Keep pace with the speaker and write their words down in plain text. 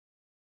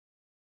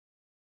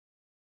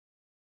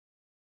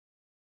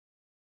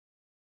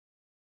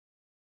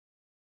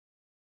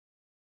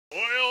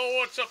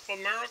what's up,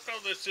 America?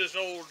 This is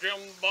old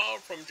Jim Bob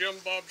from Jim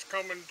Bob's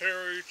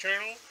Commentary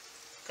channel,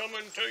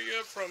 coming to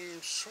you from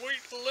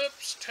Sweet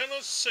Lips,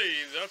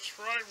 Tennessee. That's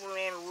right, we're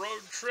on a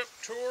road trip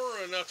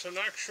tour, and that's an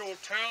actual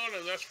town,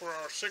 and that's where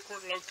our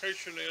secret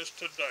location is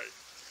today.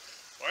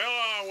 Well,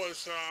 I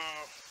was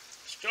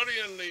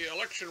studying the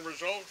election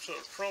results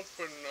of Trump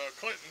and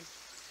Clinton,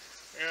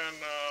 and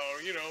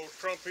you know,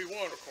 Trump, he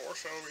won, of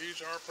course, so he's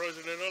our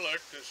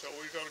president-elect, and so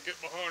we got to get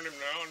behind him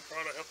now and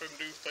try to help him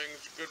do things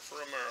good for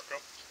America.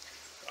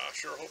 I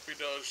sure hope he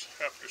does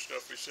half the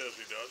stuff he says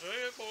he does.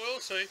 But we'll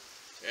see.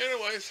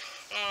 Anyways,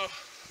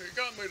 it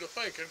got me to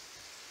thinking.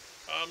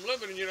 I'm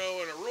living, you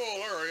know, in a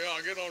rural area. I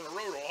get on the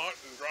road a lot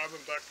and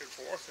driving back and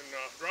forth, and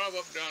drive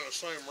up and down the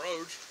same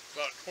roads,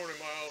 about 20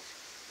 miles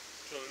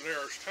to the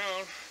nearest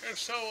town. And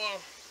so,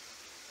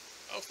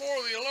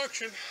 before the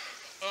election,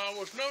 I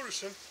was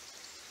noticing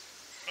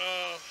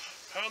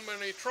how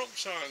many Trump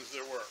signs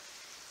there were.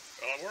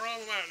 Where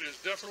I'm at is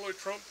definitely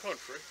Trump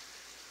country,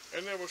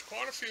 and there was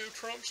quite a few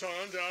Trump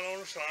signs out on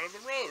the side of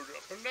the road,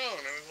 up and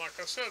down. And like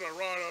I said, I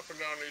ride up and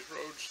down these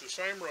roads, the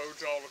same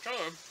roads all the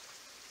time,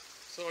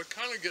 so I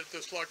kind of get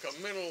this like a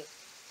mental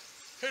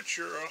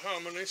picture of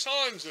how many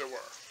signs there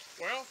were.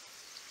 Well,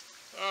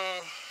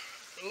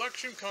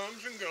 election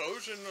comes and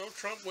goes, and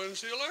Trump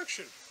wins the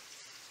election.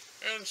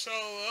 And so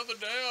the other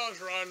day I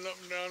was riding up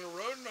and down the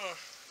road, and I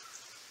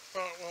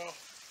thought, well,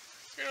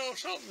 you know,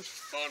 something's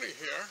funny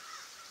here.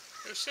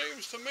 It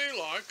seems to me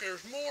like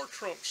there's more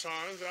Trump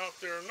signs out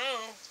there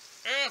now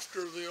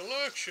after the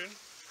election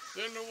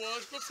than there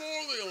was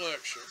before the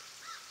election.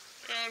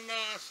 And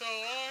so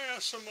I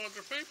asked some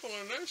other people,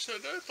 and they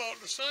said they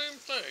thought the same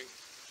thing,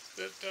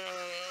 that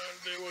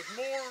there was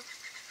more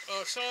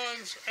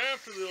signs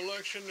after the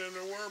election than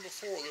there were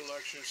before the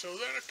election. So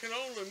that can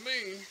only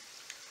mean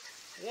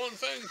one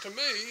thing to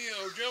me.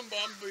 Jim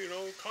Bob,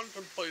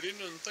 contemplating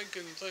and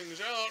thinking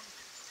things out,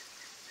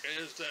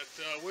 is that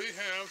we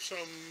have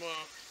some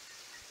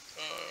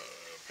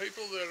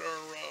people that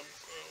are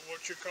what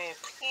you call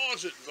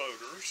closet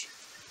voters.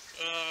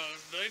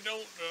 They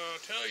don't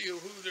tell you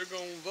who they're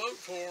going to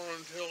vote for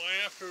until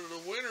after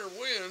the winner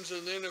wins,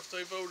 and then if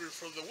they voted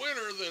for the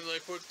winner, then they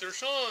put their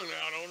sign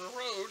out on the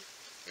road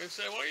and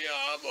say, well, yeah,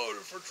 I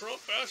voted for Trump.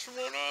 That's the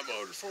one I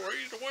voted for.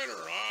 He's the winner.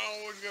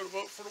 I always got to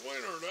vote for the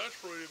winner. That's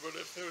pretty. But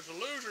if there's a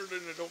loser, then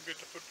they don't get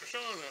to put their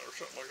sign out or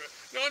something like that.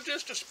 Now,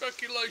 just a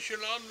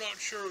speculation. I'm not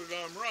sure that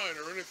I'm right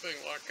or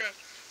anything like that.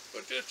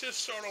 But that's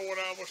just sort of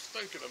what I was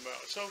thinking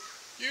about. So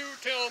you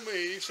tell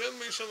me, send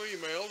me some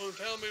emails and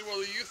tell me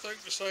whether you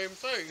think the same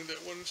thing,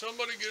 that when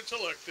somebody gets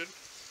elected,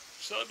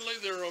 suddenly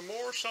there are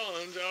more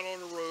signs out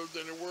on the road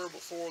than there were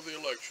before the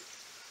election.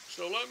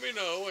 So let me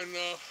know. And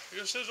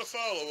just as a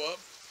follow-up,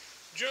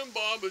 Jim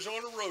Bob is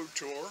on a road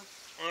tour,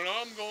 and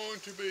I'm going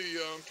to be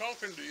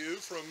talking to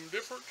you from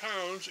different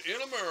towns in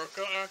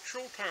America,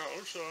 actual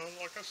towns.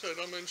 Like I said,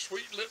 I'm in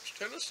Sweet Lips,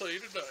 Tennessee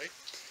today,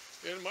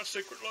 in my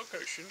secret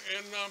location.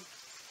 And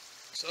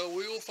so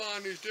we will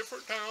find these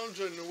different towns,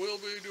 and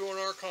we'll be doing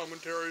our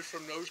commentaries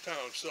from those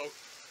towns. So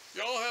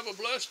y'all have a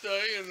blessed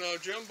day, and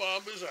Jim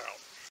Bob is out.